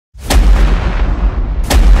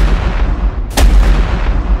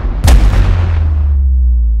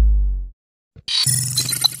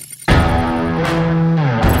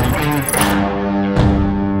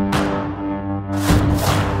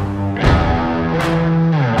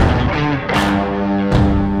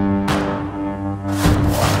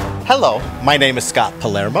Hello, my name is Scott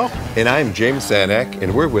Palermo. And I'm James Zanek,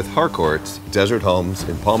 and we're with Harcourts Desert Homes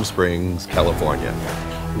in Palm Springs, California.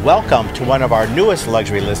 Welcome to one of our newest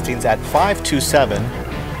luxury listings at 527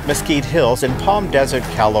 Mesquite Hills in Palm Desert,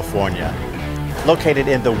 California, located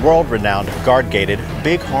in the world-renowned guard-gated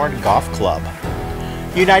Bighorn Golf Club.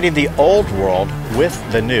 Uniting the old world with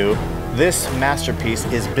the new, this masterpiece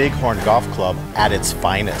is Bighorn Golf Club at its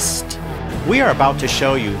finest. We are about to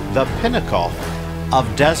show you the pinnacle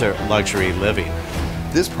of desert luxury living.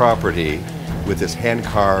 This property, with its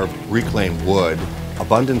hand-carved, reclaimed wood,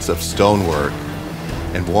 abundance of stonework,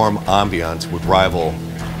 and warm ambiance would rival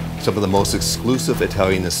some of the most exclusive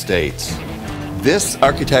Italian estates. This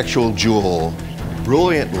architectural jewel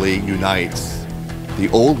brilliantly unites the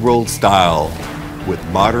old-world style with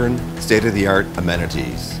modern, state-of-the-art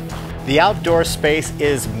amenities. The outdoor space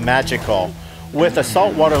is magical, with a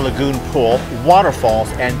saltwater lagoon pool, waterfalls,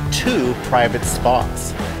 and 2 private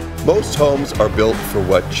spas. Most homes are built for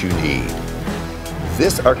what you need.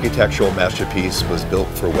 This architectural masterpiece was built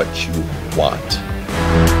for what you want.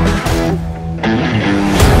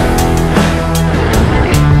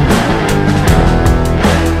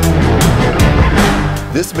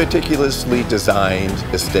 This meticulously designed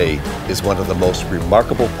estate is one of the most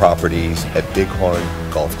remarkable properties at Bighorn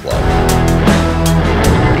Golf Club.